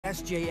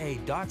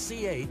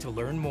sja.ca to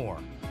learn more.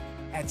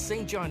 At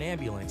St. John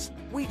Ambulance,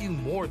 we do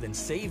more than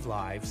save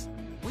lives,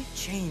 we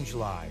change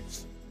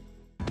lives.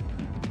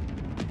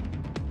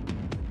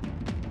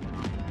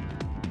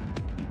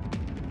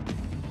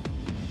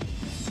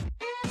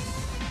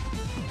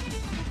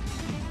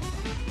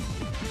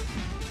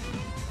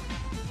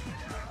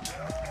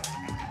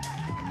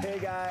 Hey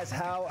guys,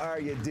 how are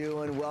you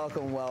doing?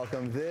 Welcome,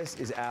 welcome. This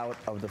is Out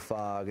of the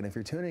Fog, and if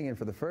you're tuning in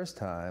for the first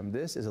time,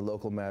 this is a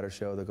local matter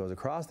show that goes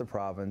across the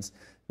province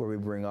where we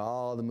bring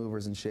all the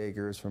movers and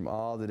shakers from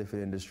all the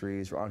different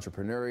industries, for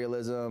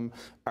entrepreneurialism,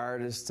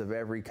 artists of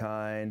every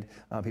kind,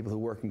 people who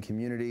work in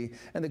community,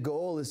 and the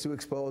goal is to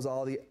expose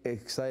all the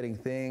exciting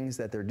things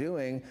that they're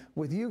doing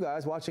with you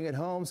guys watching at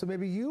home, so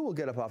maybe you will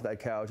get up off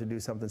that couch and do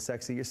something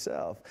sexy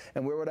yourself.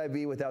 And where would I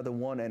be without the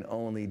one and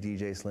only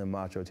DJ Slim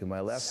Macho to my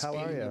left? How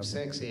are you? Speaking of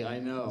sexy, I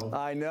know.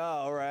 I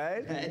know,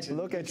 right?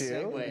 Look at you.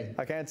 Segue.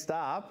 I can't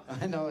stop.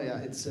 I know, yeah.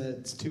 It's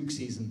toque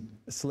season.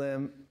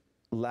 Slim,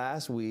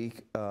 last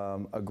week,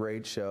 a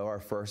great show, our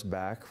first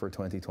back for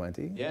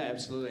 2020. Yeah,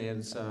 absolutely. And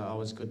it's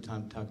always a good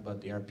time to talk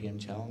about the RPM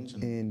challenge.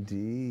 And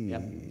Indeed.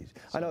 Yep.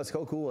 I know, it's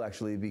so cool,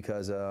 actually,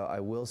 because I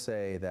will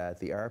say that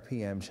the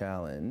RPM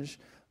challenge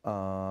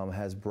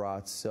has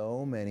brought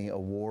so many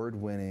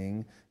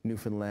award-winning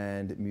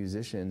Newfoundland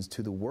musicians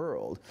to the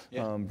world.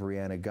 Yeah.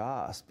 Brianna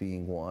Goss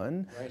being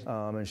one. Right.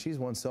 And she's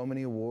won so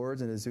many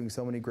awards and is doing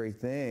so many great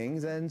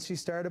things. And she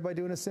started by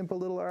doing a simple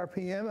little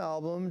RPM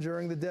album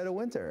during the dead of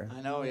winter.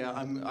 I know, yeah.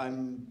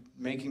 I'm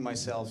making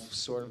myself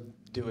sort of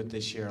do it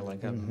this year.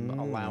 Like I'm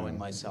allowing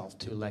myself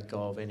to let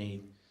go of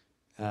any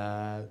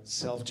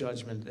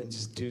self-judgment and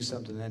just do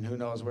something, and who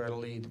knows where it'll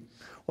lead.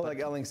 Well,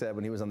 like Elling said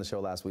when he was on the show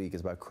last week,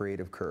 it's about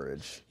creative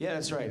courage. Yeah,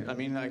 that's right. I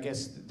mean, I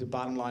guess the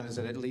bottom line is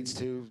that it leads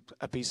to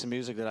a piece of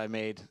music that I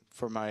made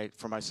for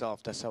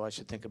myself. That's how I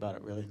should think about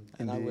it, really.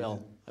 And Indeed.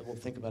 I will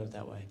think about it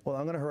that way. Well,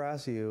 I'm going to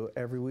harass you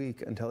every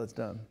week until it's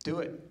done. Do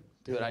it.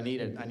 Do it. I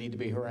need it. I need to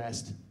be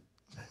harassed.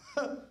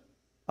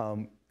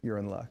 You're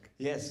in luck.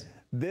 Yes.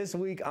 This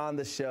week on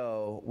the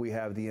show, we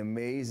have the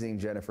amazing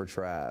Jennifer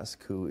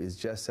Trask, who is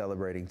just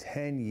celebrating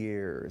 10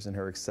 years in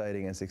her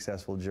exciting and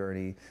successful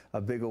journey,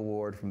 a big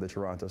award from the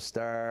Toronto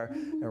Star,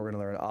 and we're going to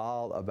learn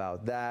all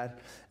about that.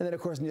 And then, of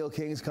course, Neil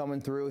King's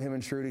coming through, him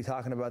and Trudy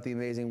talking about the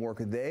amazing work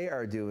they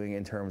are doing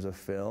in terms of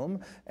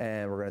film,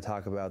 and we're going to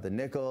talk about the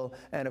Nickel,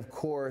 and of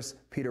course,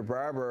 Peter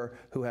Barbour,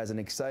 who has an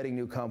exciting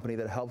new company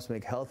that helps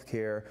make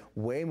healthcare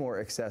way more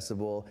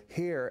accessible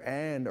here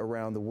and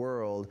around the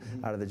world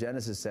out of the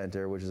Genesis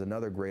Center, which is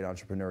another great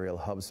entrepreneurial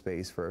hub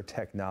space for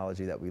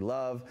technology that we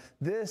love.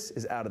 This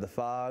is Out of the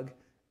Fog,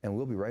 and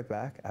we'll be right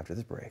back after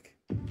this break.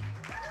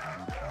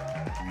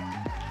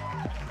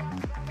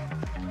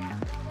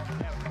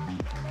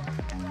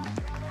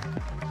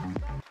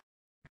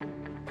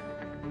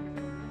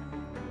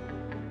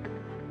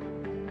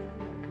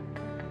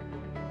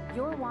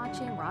 You're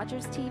watching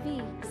Rogers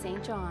TV,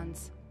 St.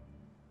 John's.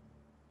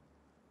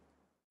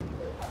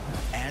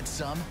 Add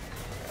some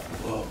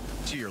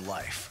to your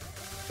life.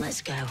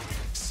 Let's go.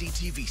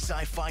 CTV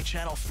Sci-Fi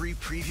Channel free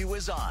preview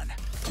is on.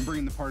 I'm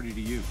bringing the party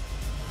to you.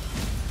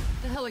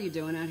 The hell are you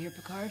doing out here,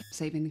 Picard?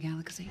 Saving the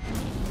galaxy?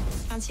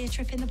 Fancy a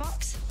trip in the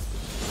box?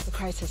 The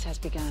crisis has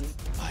begun.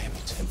 I am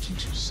attempting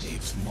to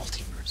save the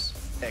multiverse.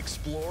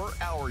 Explore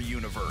our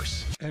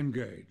universe.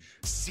 Engage.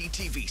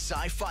 CTV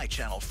Sci-Fi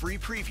Channel free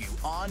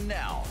preview on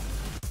now.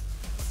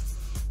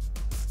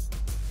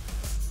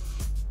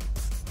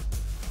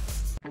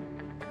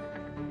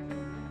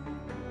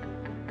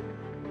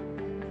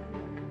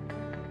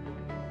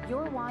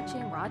 You're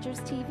watching Rogers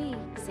TV,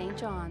 St.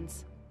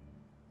 John's.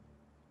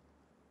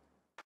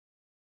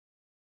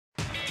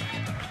 Hey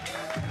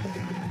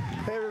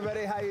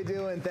everybody, how you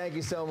doing? Thank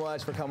you so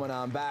much for coming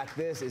on back.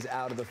 This is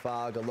Out of the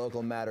Fog, a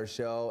local matter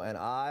show, and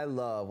I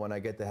love when I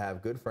get to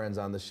have good friends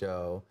on the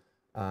show,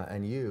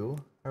 and you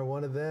are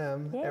one of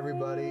them. Yay.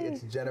 Everybody,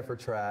 it's Jennifer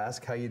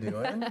Trask. How you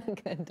doing?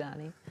 Good,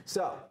 Donnie.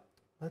 So,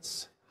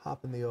 let's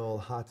hop in the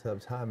old hot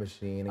tub time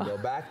machine and go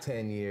back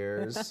 10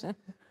 years.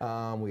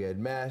 We had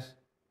met,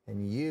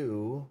 and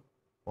you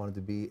wanted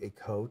to be a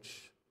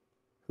coach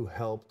who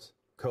helped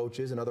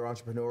coaches and other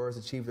entrepreneurs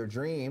achieve their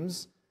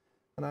dreams.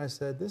 And I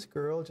said, this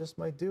girl just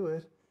might do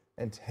it.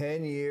 And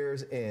 10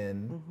 years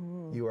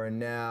in, you are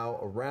now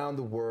around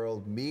the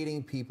world,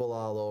 meeting people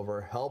all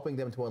over, helping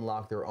them to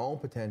unlock their own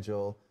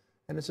potential.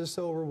 And it's just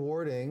so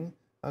rewarding,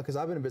 because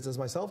I've been in business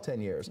myself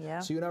 10 years. Yeah.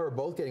 So you and I were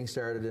both getting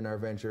started in our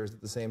ventures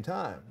at the same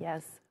time.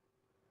 Yes.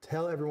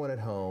 Tell everyone at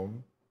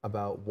home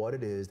about what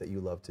it is that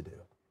you love to do.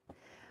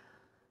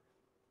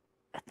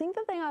 I think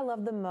the thing I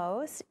love the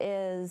most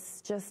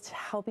is just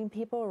helping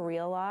people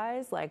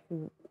realize like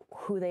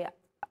who they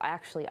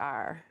actually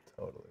are.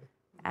 Totally.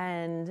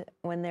 And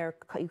when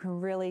you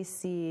can really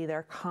see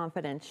their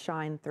confidence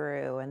shine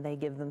through, and they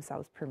give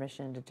themselves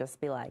permission to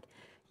just be like,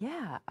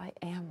 yeah, I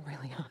am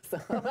really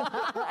awesome.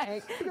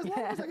 Like, because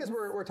yeah. I guess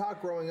we're taught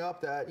growing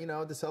up that, you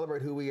know, to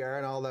celebrate who we are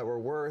and all that we're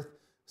worth,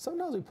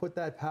 sometimes we put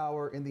that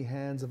power in the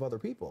hands of other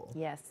people.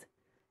 Yes.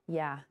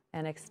 Yeah.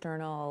 And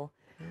external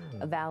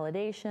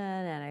validation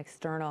and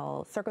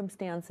external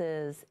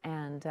circumstances,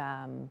 and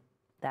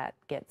that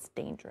gets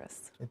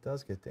dangerous. It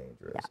does get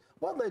dangerous. Yeah.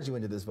 What led you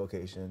into this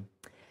vocation?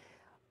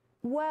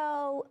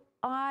 Well,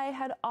 I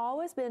had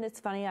always been, it's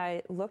funny,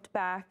 I looked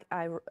back,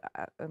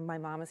 my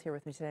mom is here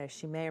with me today,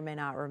 she may or may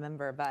not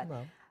remember, but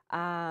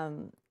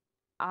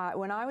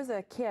when I was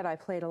a kid, I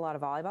played a lot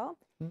of volleyball,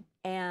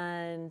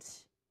 and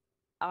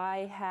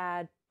I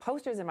had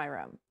posters in my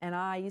room, and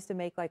I used to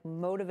make like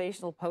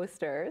motivational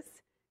posters,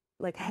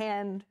 like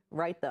hand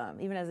write them,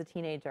 even as a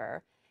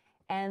teenager.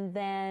 And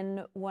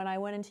then when I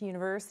went into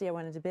university, I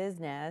went into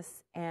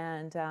business,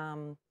 and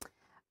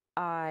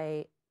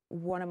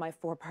one of my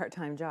 4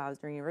 part-time jobs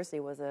during university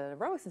was a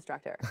aerobics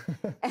instructor.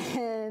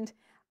 And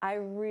I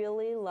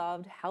really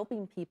loved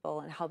helping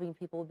people and helping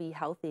people be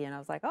healthy. And I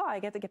was like, oh, I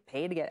get to get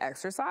paid to get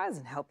exercise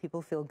and help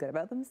people feel good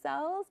about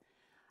themselves.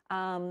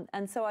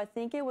 And so I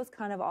think it was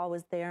kind of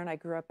always there. And I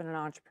grew up in an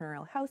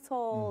entrepreneurial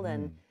household,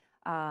 and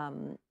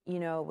you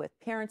know, with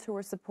parents who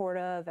were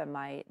supportive, and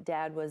my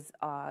dad was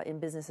in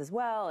business as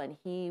well, and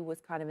he was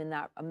kind of in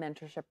that a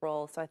mentorship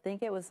role. So I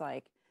think it was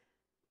like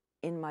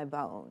in my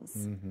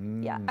bones.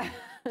 Yeah.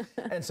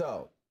 And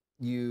so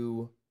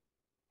you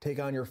take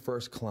on your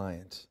first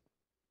client.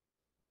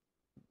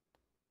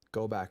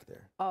 Go back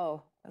there.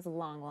 Oh, that was a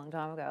long, long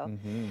time ago.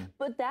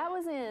 But that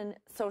was in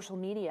social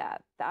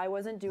media. I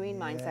wasn't doing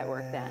mindset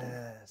work then.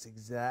 Yes,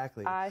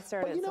 exactly. I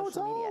started But you know, it's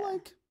social media. all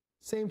like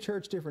same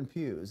church, different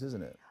pews,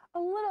 isn't it? A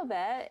little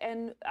bit.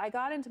 And I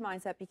got into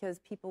mindset because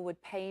people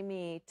would pay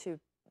me to,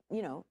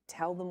 you know,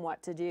 tell them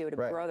what to do to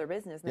grow their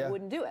business, and they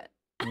wouldn't do it.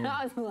 And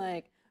I was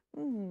like,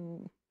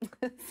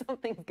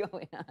 something's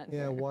going on.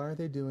 Yeah, why are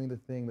they doing the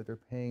thing that they're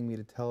paying me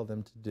to tell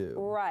them to do?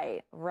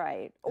 Right,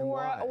 right.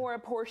 Or a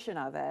portion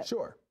of it.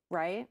 Sure.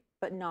 Right?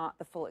 But not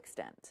the full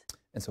extent.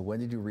 And so when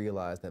did you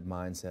realize that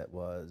mindset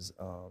was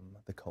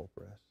the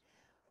culprit?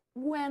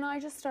 When I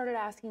just started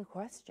asking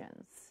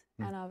questions.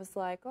 And I was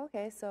like,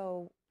 okay,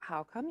 so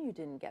how come you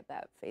didn't get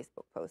that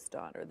Facebook post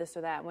on, or this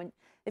or that?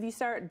 If you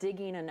start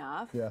digging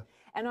enough,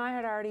 and I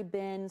had already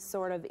been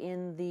sort of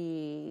in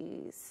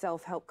the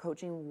self-help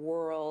coaching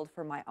world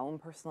for my own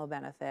personal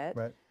benefit.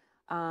 Right.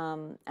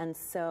 And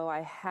so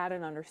I had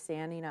an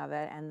understanding of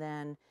it. And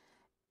then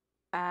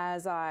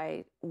as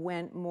I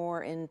went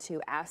more into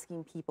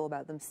asking people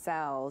about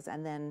themselves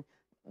and then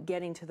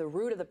getting to the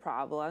root of the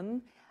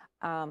problem,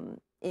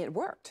 it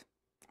worked.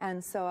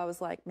 And so I was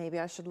like, maybe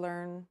I should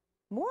learn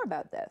more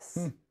about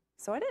this.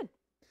 So I did.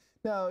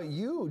 Now,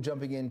 you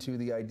jumping into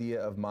the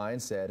idea of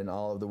mindset and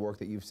all of the work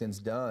that you've since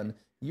done,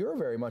 you're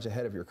very much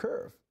ahead of your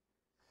curve.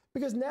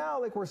 Because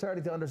now, like, we're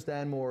starting to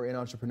understand more in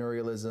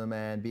entrepreneurialism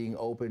and being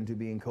open to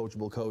being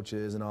coachable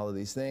coaches and all of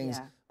these things.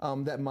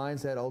 That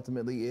mindset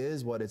ultimately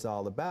is what it's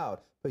all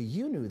about. But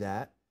you knew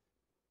that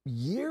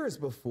years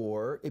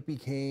before it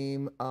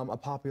became a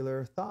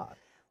popular thought.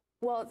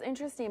 Well, it's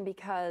interesting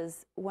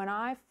because when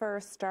I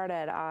first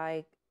started,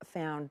 I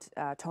found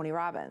Tony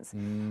Robbins,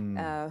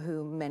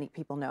 who many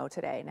people know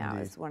today now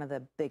is one of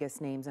the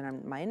biggest names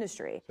in my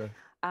industry.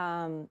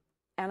 And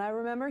I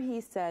remember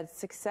he said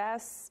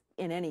success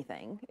in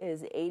anything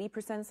is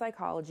 80%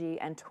 psychology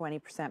and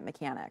 20%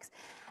 mechanics.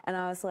 And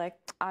I was like,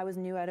 I was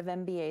new out of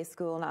MBA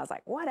school, and I was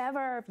like,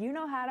 whatever, if you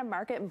know how to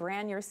market and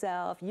brand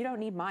yourself, you don't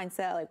need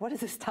mindset, like, what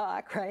is this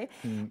talk, right?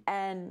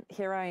 And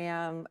here I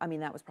am, I mean,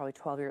 that was probably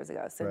 12 years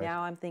ago. So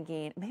now I'm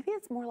thinking, maybe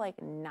it's more like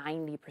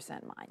 90%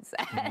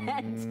 mindset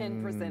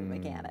and 10%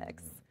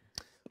 mechanics.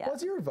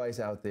 What's your advice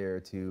out there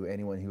to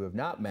anyone who have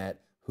not met,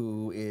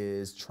 who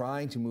is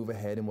trying to move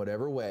ahead in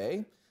whatever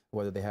way,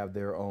 whether they have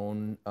their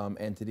own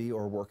entity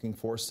or working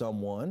for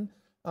someone,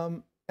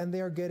 and they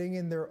are getting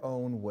in their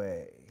own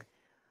way?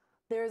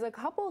 There's a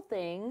couple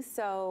things.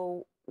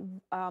 So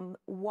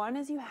one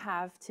is you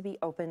have to be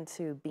open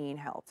to being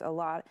helped. A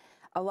lot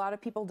of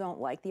people don't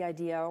like the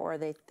idea, or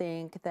they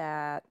think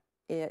that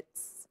it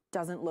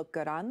doesn't look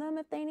good on them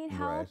if they need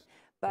help.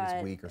 But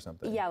it's weak or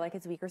something. Yeah, like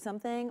it's weak or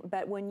something.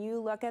 But when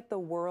you look at the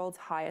world's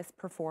highest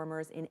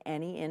performers in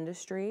any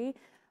industry,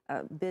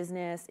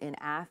 business, in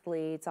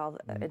athletes,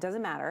 it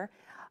doesn't matter.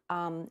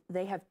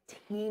 They have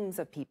teams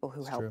of people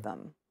who help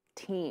them.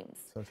 Teams.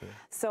 So true.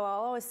 So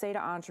I'll always say to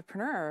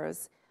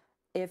entrepreneurs,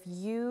 if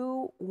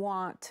you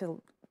want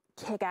to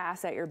kick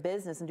ass at your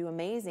business and do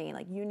amazing,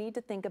 like, you need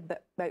to think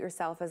about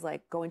yourself as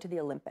like going to the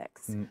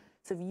Olympics.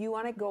 So if you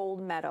want a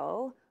gold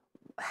medal,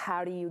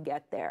 how do you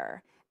get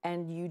there?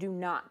 And you do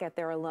not get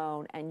there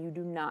alone, and you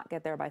do not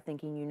get there by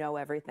thinking you know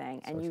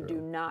everything, and you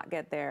do not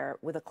get there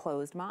with a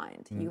closed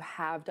mind. You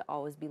have to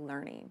always be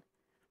learning.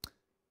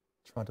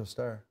 Toronto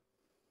Star.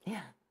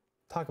 Yeah.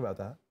 Talk about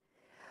that.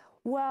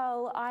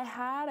 Well, I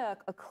had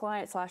a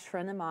client /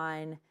 friend of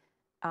mine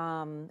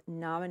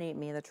nominate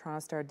me. The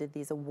Toronto Star did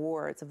these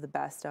awards of the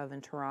best of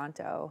in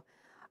Toronto.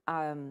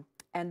 And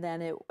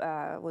then it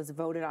was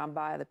voted on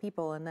by the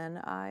people, and then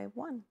I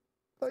won.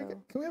 Like,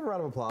 can we have a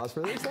round of applause for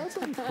this? That's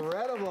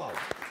incredible.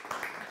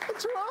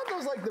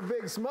 Toronto's like the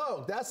big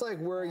smoke. That's like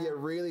where you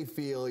really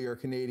feel your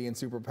Canadian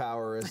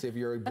superpower is, if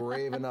you're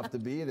brave enough to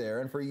be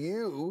there. And for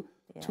you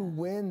to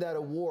win that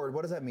award,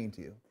 what does that mean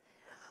to you?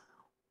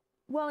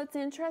 Well, it's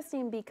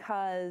interesting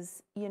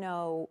because, you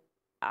know,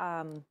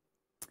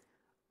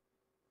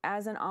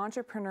 as an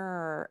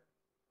entrepreneur,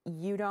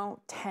 you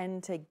don't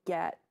tend to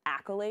get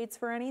accolades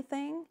for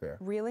anything,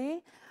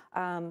 really.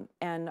 And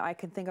I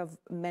can think of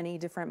many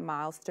different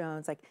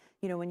milestones, like,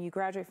 you know, when you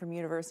graduate from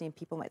university and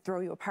people might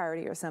throw you a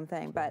party or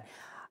something. But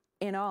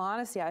in all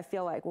honesty, I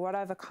feel like what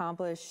I've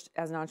accomplished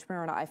as an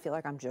entrepreneur, I feel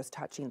like I'm just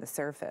touching the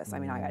surface. I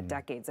mean, I got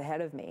decades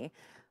ahead of me,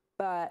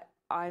 but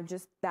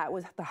that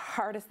was the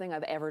hardest thing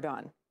I've ever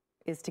done,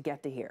 is to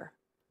get to here.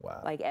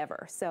 Wow. Like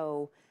ever.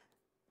 So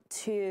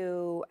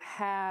to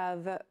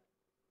have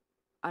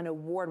an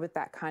award with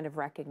that kind of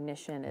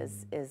recognition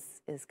is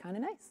kind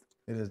of nice.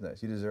 It is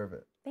nice. You deserve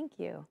it. Thank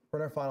you.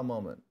 For our final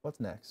moment,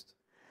 what's next?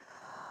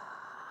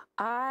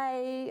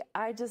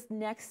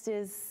 Next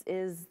is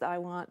I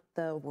want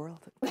the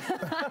world.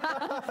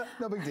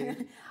 No big deal.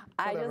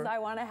 I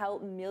want to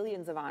help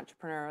millions of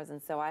entrepreneurs,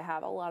 and so I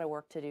have a lot of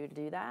work to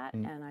do that.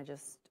 And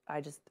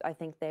I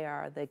think they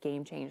are the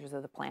game changers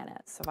of the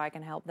planet. So if I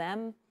can help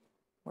them,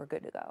 we're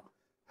good to go.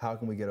 How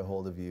can we get a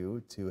hold of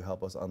you to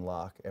help us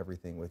unlock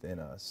everything within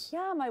us?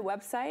 Yeah, my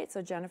website,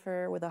 so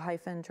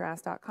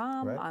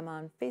Jennifer-Trask.com. Right. I'm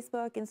on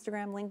Facebook,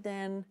 Instagram,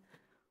 LinkedIn,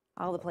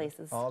 all the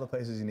places. All the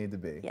places you need to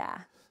be. Yeah.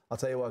 I'll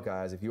tell you what,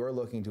 guys, if you are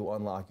looking to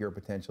unlock your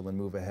potential and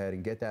move ahead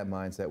and get that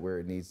mindset where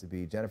it needs to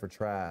be, Jennifer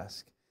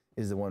Trask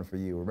is the one for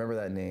you. Remember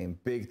that name.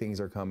 Big things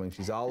are coming.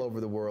 She's all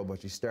over the world,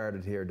 but she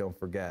started here. Don't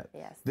forget.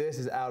 Yes. This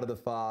is Out of the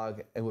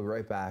Fog, and we'll be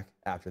right back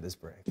after this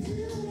break.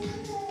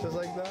 Just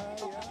like that.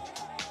 Yeah.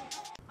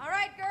 All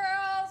right, girls.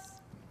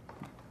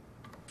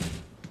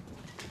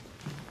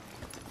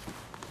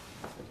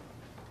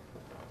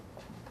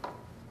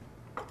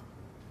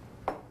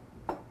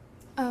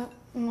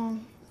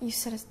 Mom, you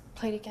said it's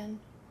played again.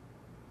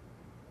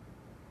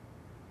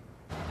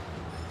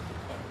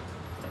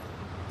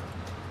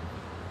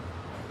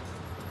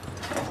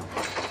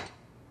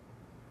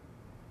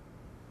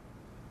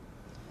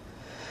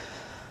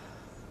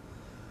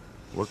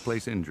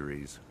 Workplace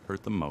injuries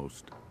hurt the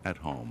most at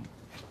home.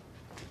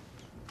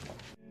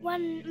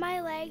 When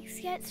my legs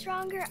get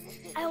stronger,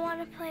 I want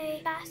to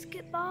play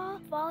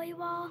basketball,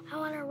 volleyball, I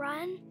want to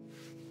run.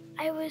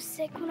 I was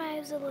sick when I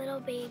was a little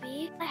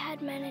baby. I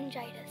had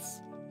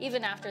meningitis.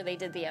 Even after they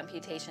did the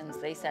amputations,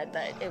 they said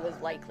that it was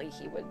likely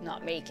he would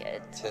not make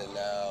it. To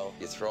now,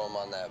 you throw him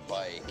on that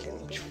bike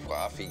and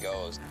off he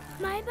goes.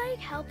 My bike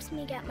helps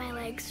me get my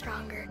legs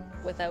stronger.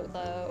 Without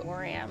the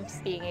ramps,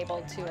 being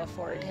able to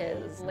afford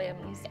his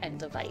limbs and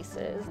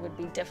devices would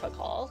be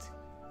difficult.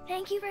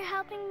 Thank you for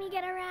helping me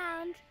get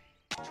around.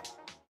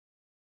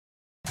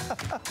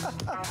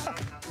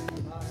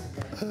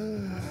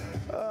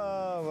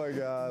 Oh my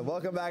God.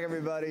 Welcome back,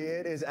 everybody.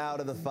 It is Out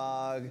of the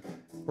Fog.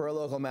 We're a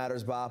Local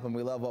Matters Bop, and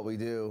we love what we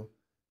do.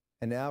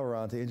 And now we're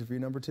on to interview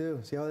number 2.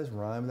 See how this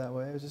rhymed that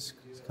way? It just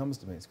comes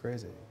to me. It's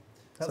crazy.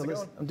 How's it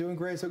going? I'm doing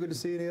great. So good to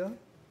see you, Neil.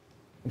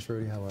 And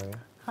Trudy, how are you?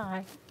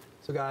 Hi.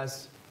 So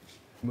guys,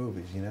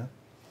 movies, you know?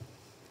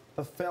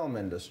 The film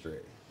industry.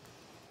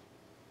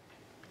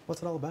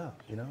 What's it all about,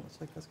 you know? It's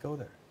like, let's go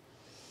there.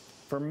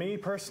 For me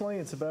personally,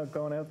 it's about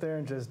going out there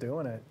and just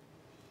doing it.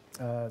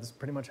 This is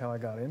pretty much how I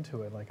got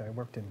into it. Like, I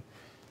worked in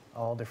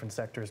all different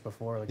sectors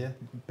before, like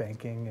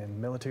banking and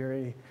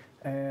military,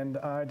 and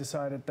I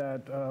decided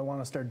that I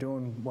want to start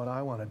doing what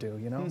I want to do,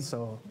 you know?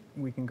 So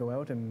we can go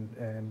out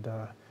and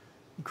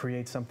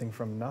create something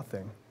from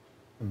nothing.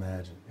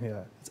 Imagine.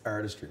 Yeah. It's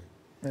artistry.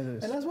 It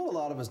is. And that's what a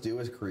lot of us do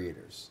as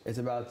creators. It's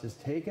about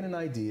just taking an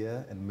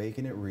idea and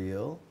making it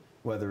real,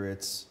 whether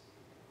it's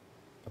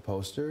a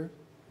poster,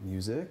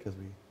 music, as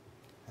we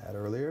had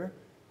earlier,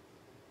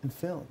 and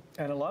film.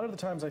 And a lot of the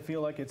times I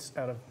feel like it's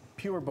out of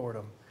pure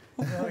boredom.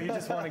 You know, you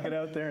just want to get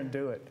out there and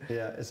do it.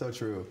 Yeah, it's so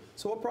true.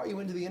 So what brought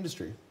you into the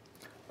industry?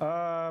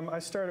 I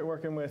started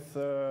working with,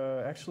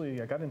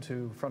 actually, I got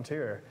into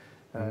Frontier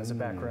as a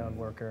background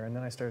worker, and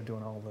then I started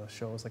doing all the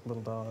shows like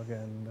Little Dog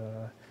and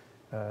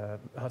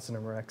Hudson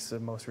and Rex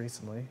most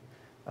recently.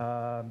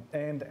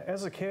 And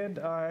as a kid,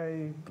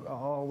 I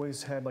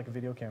always had like a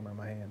video camera in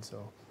my hand.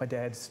 So my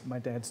dad's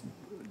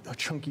a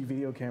chunky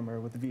video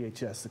camera with the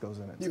VHS that goes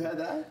in it. You had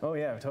that? Oh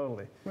yeah,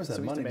 totally. Where's that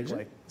so money? Make, did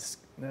like,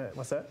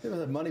 what's that? You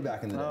had money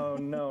back in the day. Oh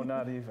no,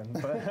 not even.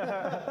 But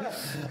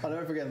I'll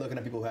never forget looking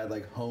at people who had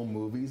like home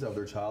movies of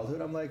their childhood.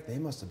 I'm like, they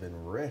must have been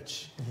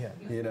rich. Yeah.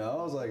 You know,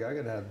 I was like, I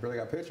could have really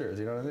got pictures.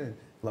 You know what I mean?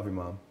 Love you,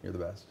 Mom. You're the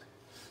best.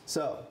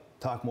 So,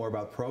 talk more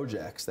about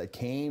projects that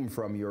came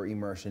from your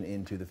immersion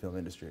into the film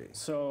industry.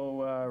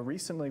 So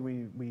recently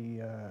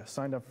we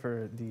signed up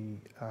for the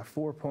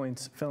 4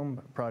 Points film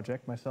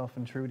project, myself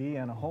and Trudy,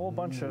 and a whole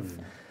bunch of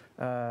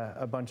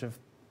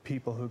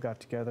people who got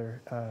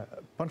together, a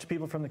bunch of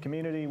people from the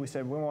community. We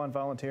said we want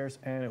volunteers,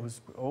 and it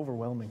was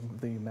overwhelming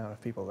the amount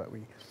of people that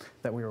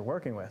we were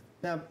working with.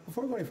 Now,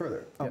 before we go any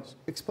further, Yes.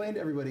 explain to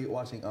everybody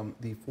watching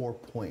the 4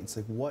 points.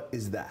 Like, what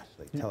is that?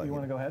 Like, tell You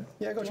want to go ahead?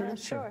 Yeah, go, Trudy.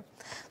 Sure.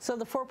 So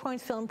the 4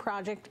 Points Film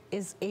Project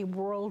is a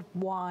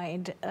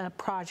worldwide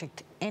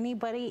project.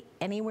 Anybody,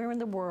 anywhere in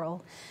the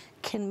world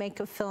can make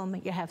a film.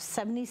 You have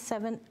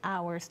 77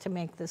 hours to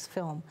make this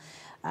film.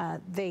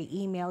 They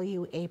email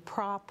you a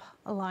prop,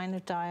 a line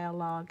of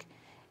dialogue,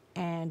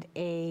 and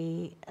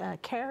a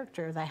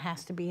character that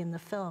has to be in the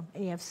film.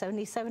 And you have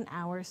 77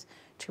 hours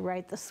to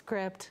write the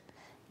script,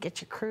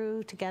 get your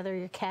crew together,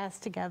 your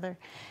cast together,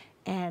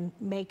 and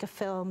make a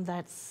film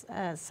that's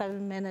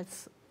 7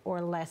 minutes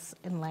or less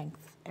in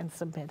length and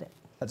submit it.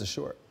 That's a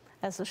short.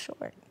 As a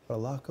short. But a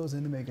lot goes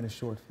into making a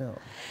short film.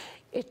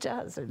 It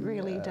does. It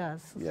really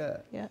does.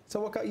 Yeah.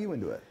 So what got you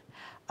into it?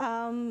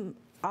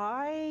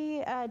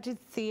 I did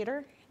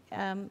theater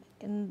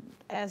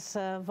as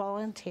a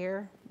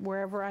volunteer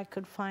wherever I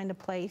could find a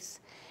place.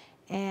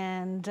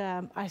 And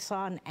I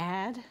saw an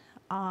ad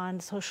on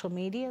social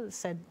media that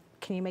said,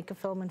 "Can you make a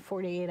film in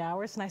 48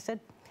 hours?" And I said,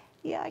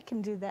 "Yeah, I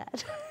can do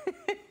that."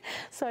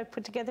 So I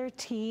put together a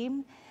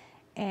team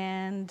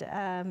and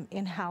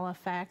in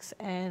Halifax,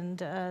 and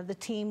the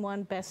team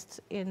won Best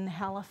in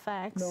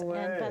Halifax and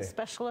Best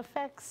Special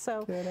Effects.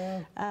 So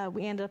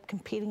we ended up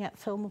competing at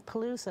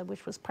Filmapalooza,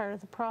 which was part of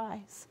the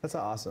prize. That's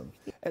awesome.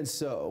 And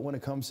so when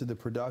it comes to the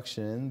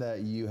production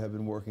that you have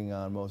been working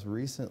on most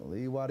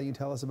recently, why don't you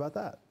tell us about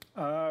that?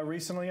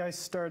 Recently I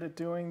started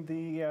doing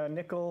the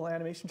Nickel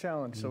Animation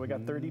Challenge. So we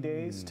got 30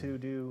 days to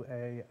do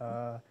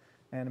a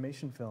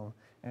animation film.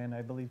 And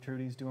I believe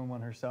Trudy's doing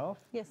one herself.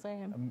 Yes, I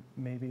am.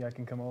 Maybe I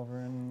can come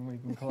over and we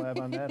can collab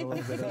on that a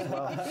little bit as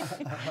well.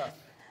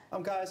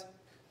 Guys,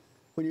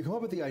 when you come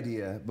up with the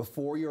idea,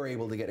 before you're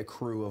able to get a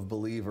crew of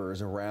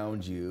believers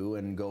around you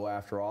and go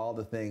after all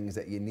the things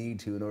that you need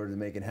to in order to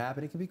make it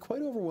happen, it can be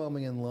quite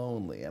overwhelming and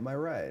lonely. Am I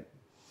right?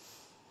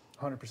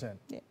 100%.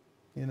 Yeah.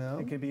 You know,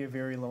 it can be a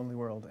very lonely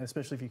world,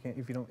 especially if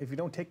you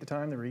don't take the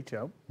time to reach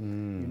out.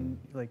 You're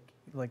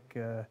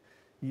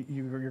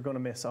going to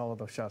miss all of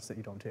those shots that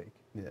you don't take.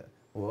 Yeah.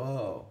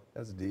 Whoa,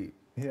 that's deep.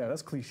 Yeah,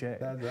 that's cliche.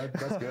 That's good.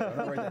 I'm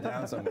gonna write that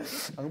down somewhere.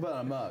 I'm gonna put it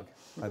on a mug,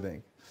 I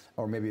think,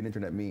 or maybe an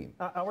internet meme.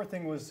 Our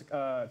thing was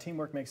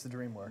teamwork makes the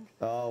dream work.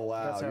 Oh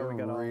wow, That's how you're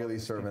we got really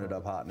serving it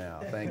up hot now.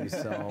 Thank you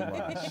so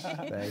much.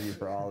 Thank you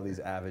for all of these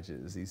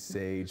adages, these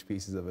sage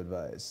pieces of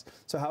advice.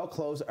 So how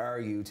close are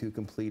you to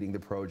completing the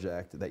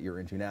project that you're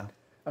into now?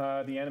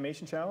 The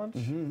animation challenge.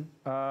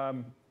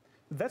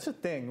 That's a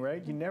thing,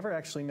 right? You never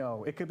actually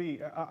know. It could be,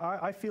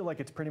 I feel like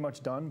it's pretty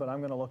much done, but I'm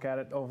going to look at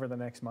it over the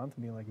next month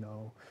and be like,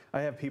 no. I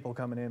have people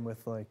coming in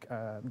with, like,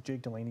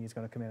 Jake Delaney is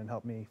going to come in and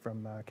help me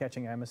from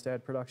Catching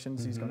Amistad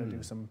Productions. He's going to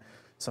do some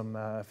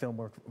film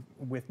work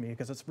with me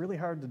because it's really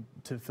hard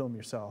to film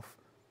yourself.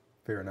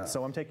 Fair enough.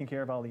 So I'm taking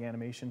care of all the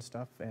animation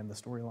stuff and the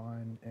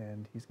storyline,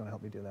 and he's going to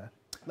help me do that.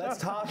 Let's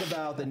talk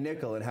about the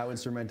Nickel and how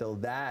instrumental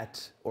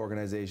that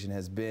organization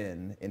has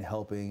been in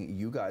helping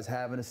you guys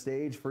having a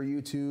stage for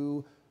you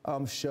to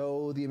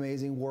show the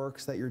amazing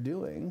works that you're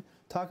doing.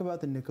 Talk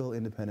about the Nickel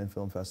Independent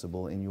Film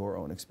Festival in your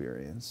own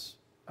experience.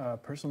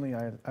 Personally,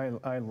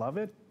 I love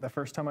it. The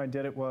first time I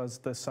did it was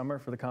this summer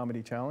for the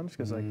Comedy Challenge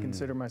because I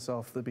consider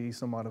myself to be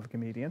somewhat of a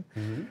comedian.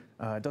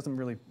 It doesn't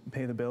really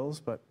pay the bills,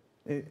 but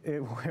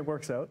it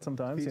works out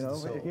sometimes. Feeds the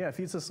soul. Yeah, it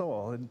feeds the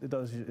soul. It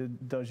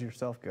does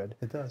yourself good.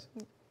 It does.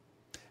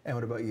 And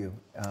what about you?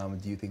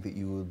 Do you think that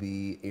you will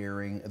be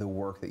airing the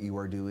work that you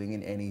are doing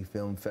in any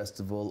film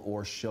festival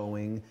or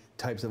showing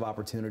types of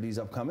opportunities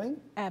upcoming?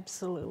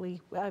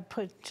 Absolutely. I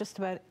put just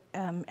about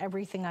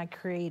everything I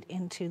create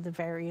into the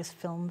various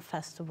film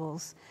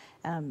festivals.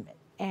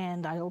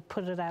 And I'll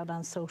put it out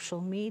on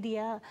social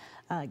media,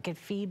 get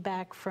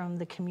feedback from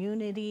the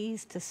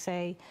communities to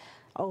say,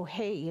 oh,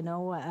 hey, you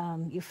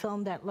know, you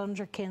filmed at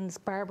Lunderkin's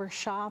Barber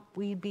Shop,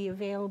 we'd be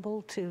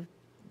available to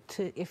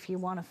if you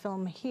want to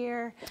film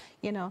here,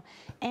 you know,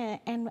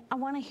 and I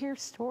want to hear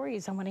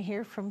stories. I want to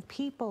hear from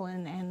people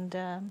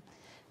and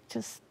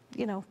just,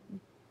 you know,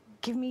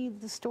 give me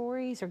the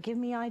stories or give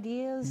me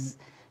ideas,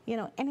 you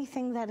know,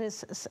 anything that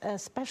is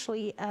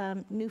especially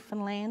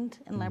Newfoundland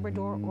and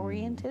Labrador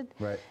oriented,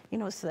 you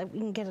know, so that we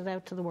can get it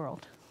out to the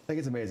world. I think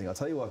it's amazing. I'll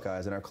tell you what,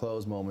 guys, in our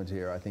close moment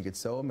here, I think it's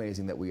so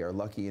amazing that we are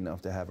lucky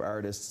enough to have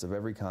artists of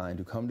every kind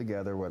who come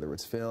together, whether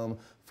it's film,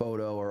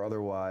 photo, or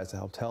otherwise, to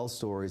help tell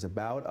stories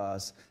about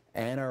us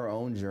and our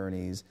own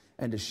journeys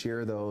and to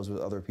share those with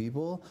other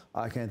people.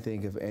 I can't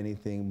think of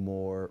anything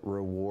more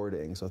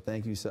rewarding. So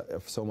thank you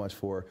so much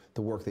for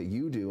the work that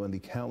you do and the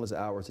countless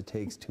hours it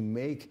takes to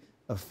make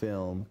a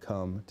film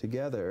come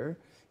together.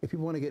 If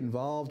people want to get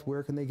involved,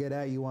 where can they get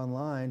at you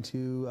online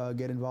to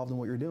get involved in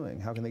what you're doing?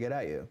 How can they get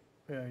at you?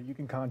 You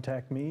can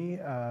contact me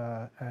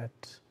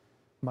at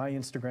my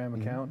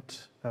Instagram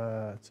account.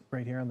 It's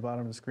right here on the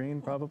bottom of the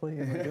screen, probably.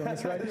 Am I doing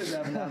this right?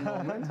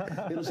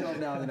 It'll show up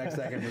now in the next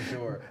second for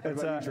sure. What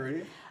about you,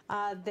 Trudy?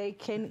 They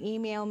can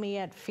email me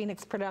at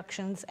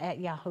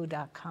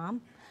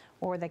phoenixproductions@yahoo.com,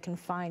 or they can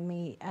find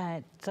me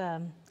at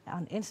on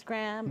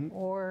Instagram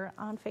or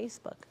on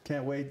Facebook.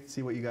 Can't wait to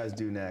see what you guys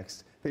do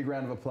next. Big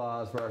round of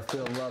applause for our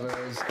film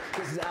lovers.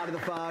 This is Out of the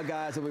Fog,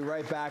 guys. We'll be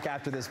right back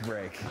after this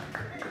break.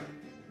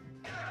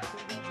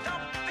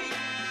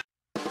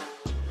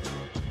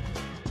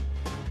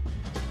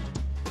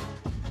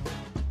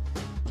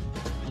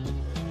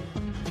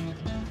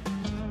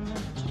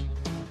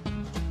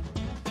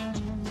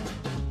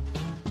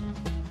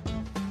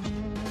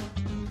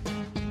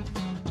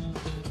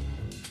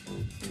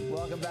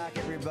 Welcome back,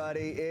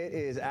 everybody. It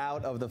is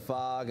Out of the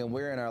Fog, and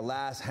we're in our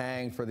last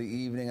hang for the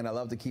evening, and I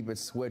love to keep it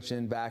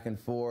switching back and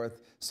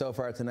forth. So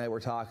far tonight, we're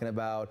talking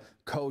about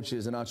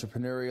coaches and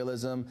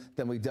entrepreneurialism.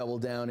 Then we double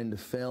down into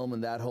film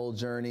and that whole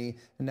journey.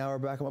 And now we're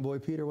back with my boy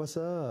Peter. What's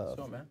up?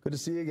 What's up, man? Good to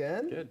see you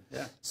again. Good,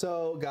 yeah.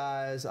 So,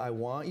 guys, I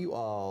want you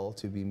all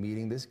to be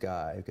meeting this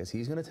guy because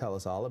he's going to tell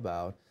us all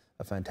about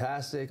a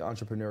fantastic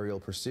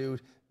entrepreneurial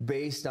pursuit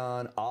based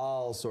on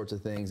all sorts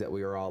of things that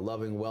we are all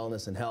loving,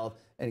 wellness and health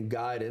and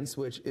guidance,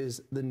 which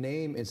is the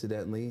name,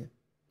 incidentally,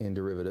 and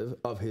derivative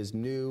of his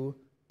new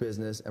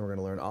business. And we're going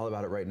to learn all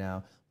about it right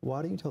now.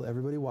 Why don't you tell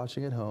everybody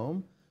watching at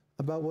home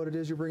about what it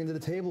is you're bringing to the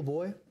table,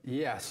 boy?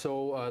 Yeah,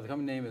 so the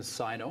company name is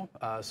Cyno.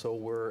 So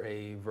we're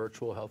a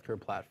virtual healthcare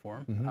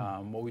platform.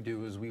 What we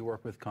do is we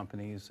work with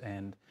companies,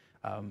 and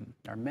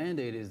our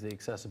mandate is the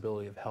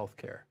accessibility of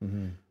healthcare.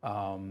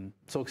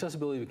 So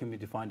accessibility can be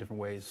defined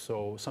different ways.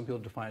 So some people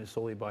define it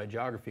solely by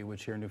geography,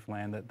 which here in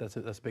Newfoundland, that's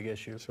a big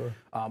issue. Sure.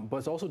 But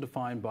it's also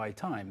defined by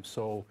time.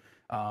 So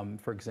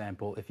for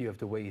example, if you have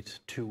to wait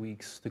 2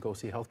 weeks to go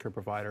see a healthcare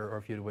provider, or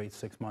if you have to wait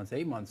 6 months,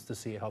 8 months to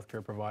see a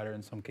healthcare provider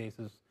in some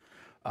cases,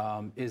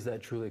 is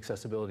that truly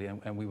accessibility?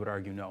 And we would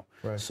argue no.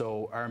 Right.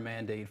 So our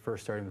mandate,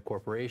 first starting with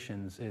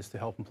corporations, is to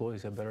help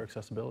employees have better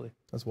accessibility.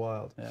 That's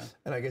wild. Yeah.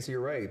 And I guess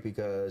you're right,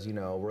 because, you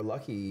know, we're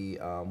lucky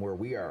where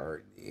we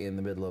are in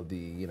the middle of the,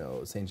 you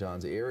know, St.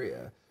 John's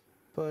area.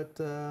 But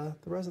the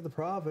rest of the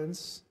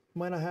province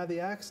might not have the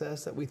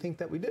access that we think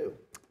that we do.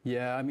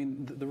 Yeah, I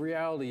mean, the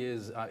reality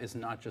is it's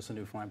not just a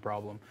Newfoundland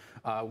problem.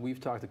 We've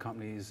talked to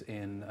companies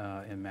in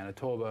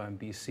Manitoba and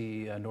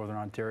BC, Northern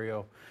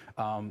Ontario.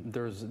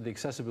 The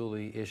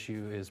accessibility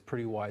issue is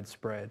pretty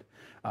widespread.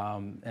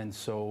 And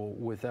so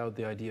without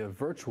the idea of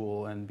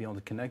virtual and being able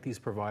to connect these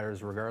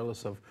providers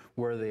regardless of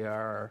where they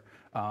are,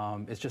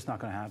 it's just not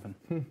going to happen.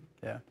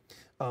 Yeah.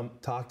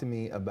 Talk to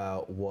me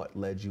about what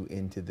led you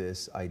into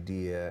this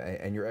idea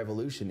and your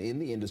evolution in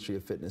the industry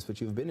of fitness, which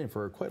you've been in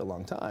for quite a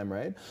long time,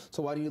 right?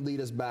 So why don't you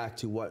lead us back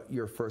to what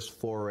your first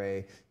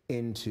foray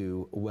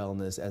into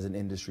wellness as an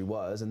industry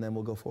was, and then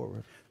we'll go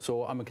forward.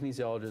 So I'm a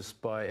kinesiologist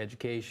by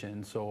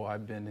education, so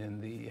I've been in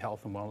the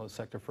health and wellness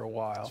sector for a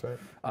while. That's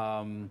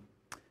right.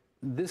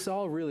 This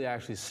all really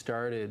actually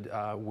started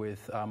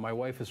with my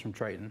wife is from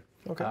Triton,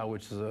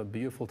 which is a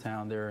beautiful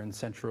town there in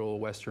central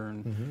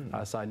western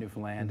side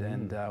Newfoundland.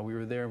 And we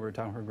were there, we were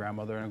talking to her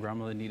grandmother, and her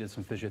grandmother needed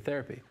some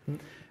physiotherapy.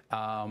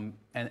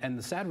 And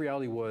the sad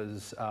reality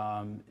was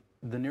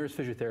the nearest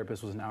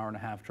physiotherapist was an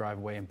hour-and-a-half drive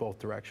away in both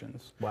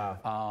directions.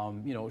 Wow.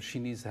 You know, she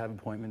needs to have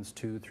appointments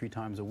 2-3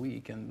 times a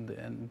week,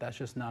 and that's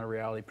just not a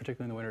reality,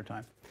 particularly in the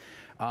wintertime.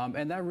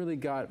 And that really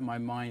got my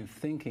mind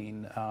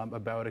thinking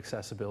about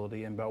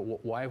accessibility and about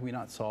why have we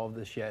not solved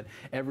this yet.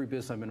 Every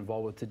business I've been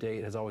involved with to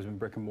date has always been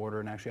brick and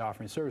mortar and actually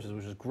offering services,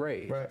 which is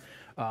great. Right.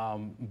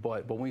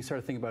 But when you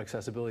start thinking about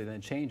accessibility, then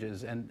it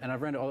changes. And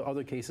I've run into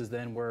other cases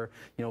then where,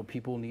 you know,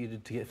 people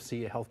needed to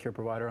see a healthcare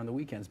provider on the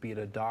weekends, be it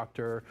a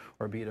doctor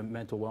or be it a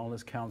mental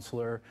wellness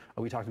counselor.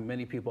 We talked to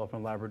many people up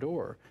in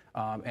Labrador,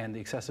 and the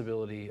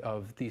accessibility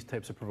of these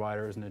types of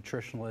providers,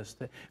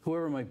 nutritionists,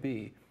 whoever it might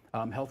be.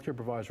 Healthcare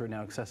providers right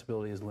now,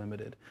 accessibility is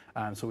limited.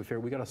 So we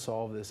figured we got to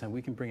solve this, and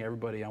we can bring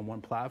everybody on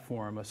one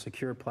platform, a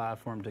secure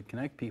platform to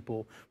connect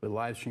people with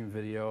live stream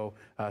video,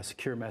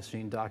 secure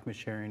messaging, document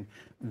sharing.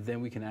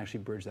 Then we can actually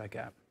bridge that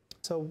gap.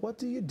 So what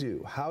do you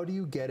do? How do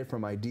you get it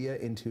from idea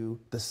into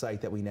the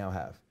site that we now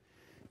have?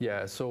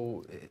 Yeah,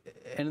 so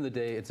end of the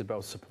day, it's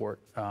about support.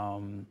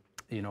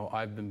 You know,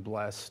 I've been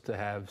blessed to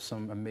have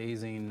some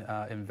amazing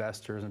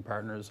investors and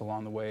partners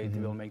along the way to be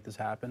able to make this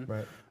happen.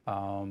 Right.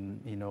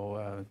 You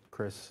know,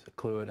 Chris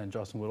Cluett and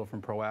Justin Whittle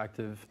from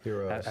Proactive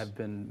have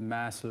been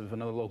massive,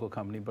 another local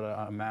company,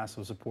 but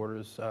massive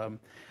supporters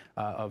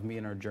of me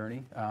and our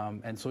journey.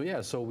 And so, yeah,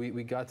 so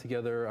we got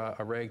together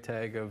a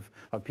ragtag of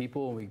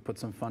people, and we put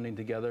some funding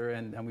together,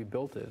 and we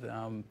built it.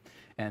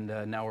 And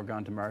now we're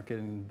gone to market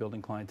and building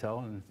clientele,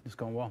 and it's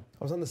going well.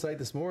 I was on the site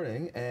this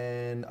morning,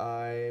 and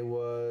I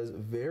was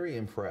very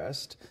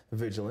impressed.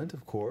 Vigilant,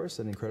 of course,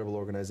 an incredible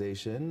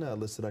organization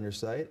listed on your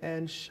site,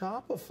 and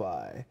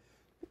Shopify.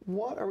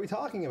 What are we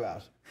talking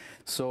about?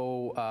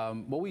 So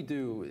what we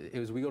do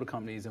is we go to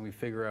companies and we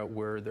figure out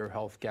where their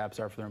health gaps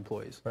are for their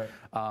employees. Right.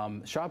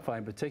 Shopify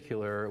in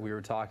particular, we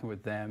were talking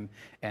with them,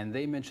 and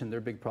they mentioned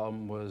their big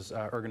problem was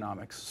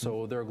ergonomics.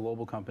 So they're a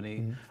global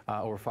company,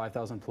 over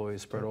 5,000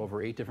 employees spread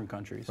over 8 different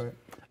countries.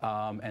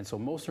 Right. And so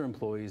most of their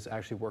employees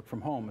actually work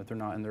from home if they're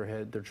not in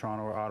their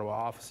Toronto or Ottawa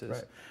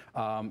offices.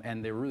 Right.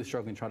 And they were really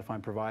struggling trying to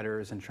find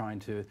providers and trying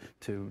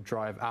to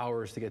drive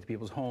hours to get to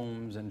people's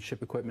homes and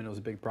ship equipment. It was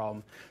a big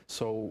problem.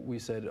 So we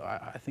said,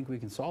 I think we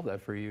can solve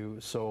that for you.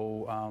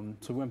 So,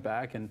 so we went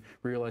back and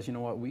realized, you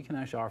know what, we can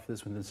actually offer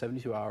this within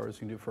 72 hours. We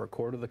can do it for a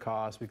quarter of the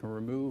cost. We can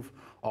remove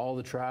all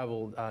the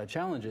travel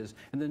challenges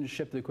and then just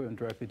ship the equipment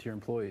directly to your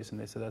employees. And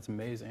they said, that's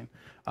amazing.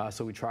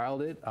 So we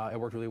trialed it. It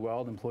worked really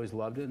well. The employees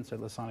loved it and said,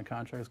 let's sign a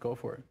contract, let's go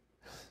for it.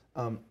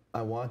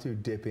 I want to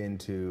dip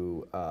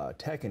into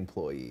tech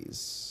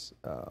employees,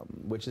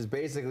 which is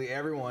basically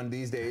everyone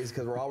these days,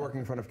 because we're all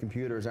working in front of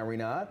computers, are we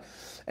not?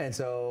 And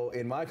so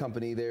in my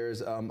company,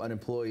 there's an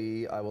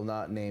employee, I will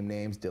not name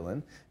names,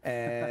 Dylan,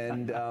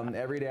 and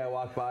every day I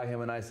walk by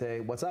him and I say,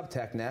 what's up,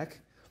 tech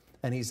neck?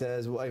 And he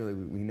says, well, we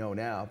know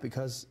now,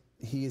 because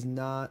he is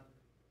not,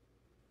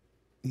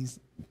 he's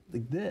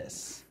like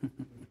this.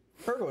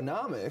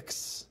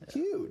 Ergonomics,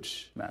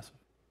 huge. Massive.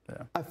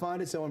 Yeah. I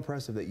find it so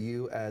impressive that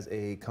you, as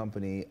a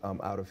company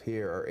out of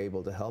here, are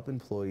able to help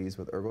employees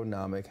with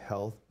ergonomic,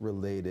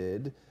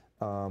 health-related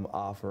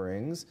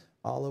offerings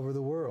all over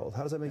the world.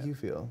 How does that make you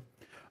feel?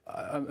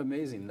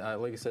 Amazing.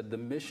 Like I said, the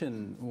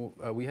mission,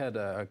 we had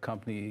a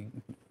company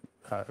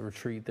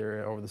retreat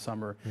there over the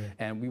summer,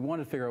 and we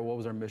wanted to figure out what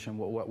was our mission,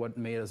 what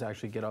made us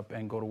actually get up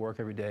and go to work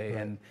every day.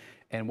 Right.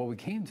 And what we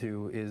came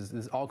to is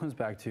this all comes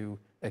back to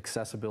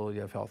accessibility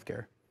of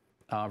healthcare.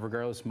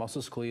 Regardless,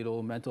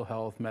 musculoskeletal, mental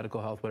health,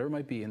 medical health, whatever it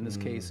might be. In this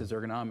case, is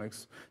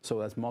ergonomics, so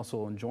that's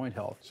muscle and joint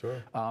health.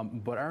 Sure.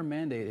 But our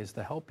mandate is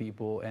to help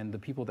people, and the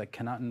people that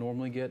cannot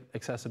normally get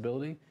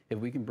accessibility, if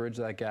we can bridge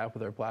that gap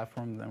with our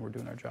platform, then we're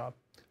doing our job.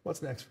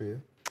 What's next for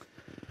you?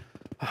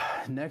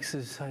 Next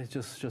is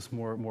just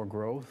more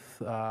growth.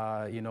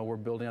 You know, we're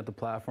building out the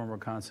platform. We're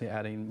constantly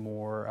adding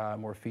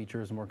more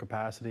features, more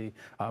capacity,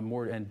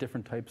 more and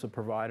different types of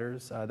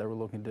providers that we're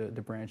looking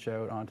to branch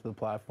out onto the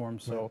platform.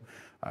 So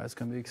it's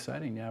going to be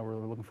exciting. Yeah, we're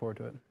looking forward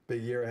to it.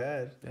 Big year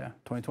ahead. Yeah,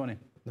 2020.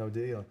 No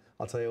deal.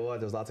 I'll tell you what,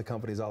 there's lots of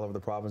companies all over the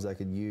province that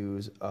could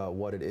use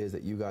what it is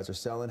that you guys are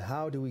selling.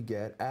 How do we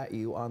get at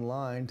you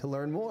online to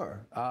learn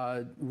more?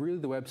 Really,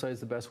 the website is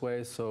the best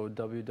way, so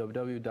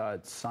www.cyno.ca.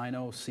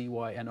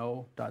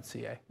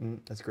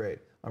 That's great.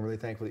 I'm really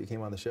thankful that you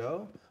came on the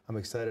show. I'm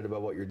excited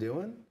about what you're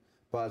doing.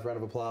 Buzz, round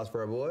of applause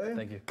for our boy.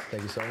 Thank you.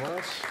 Thank you so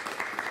much.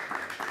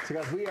 So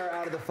guys, we are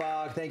out of the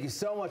fog. Thank you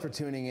so much for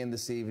tuning in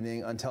this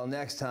evening. Until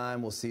next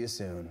time, we'll see you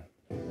soon.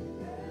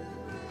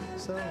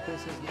 So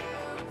this is...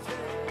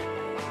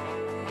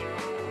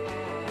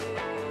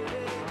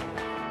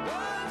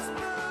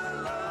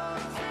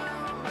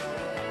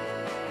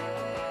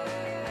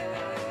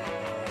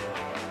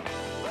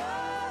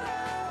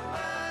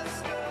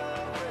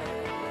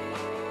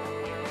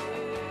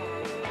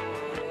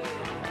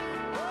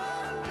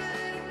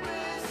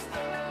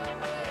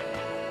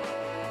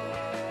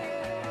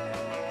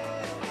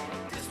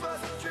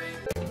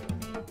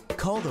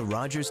 Call the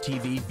Rogers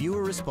TV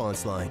viewer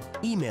response line,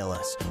 email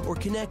us, or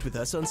connect with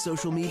us on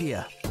social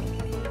media.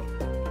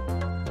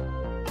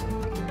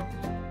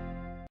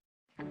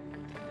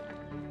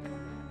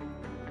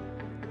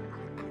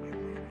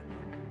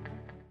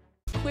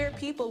 Queer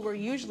people were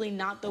usually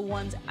not the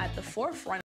ones at the forefront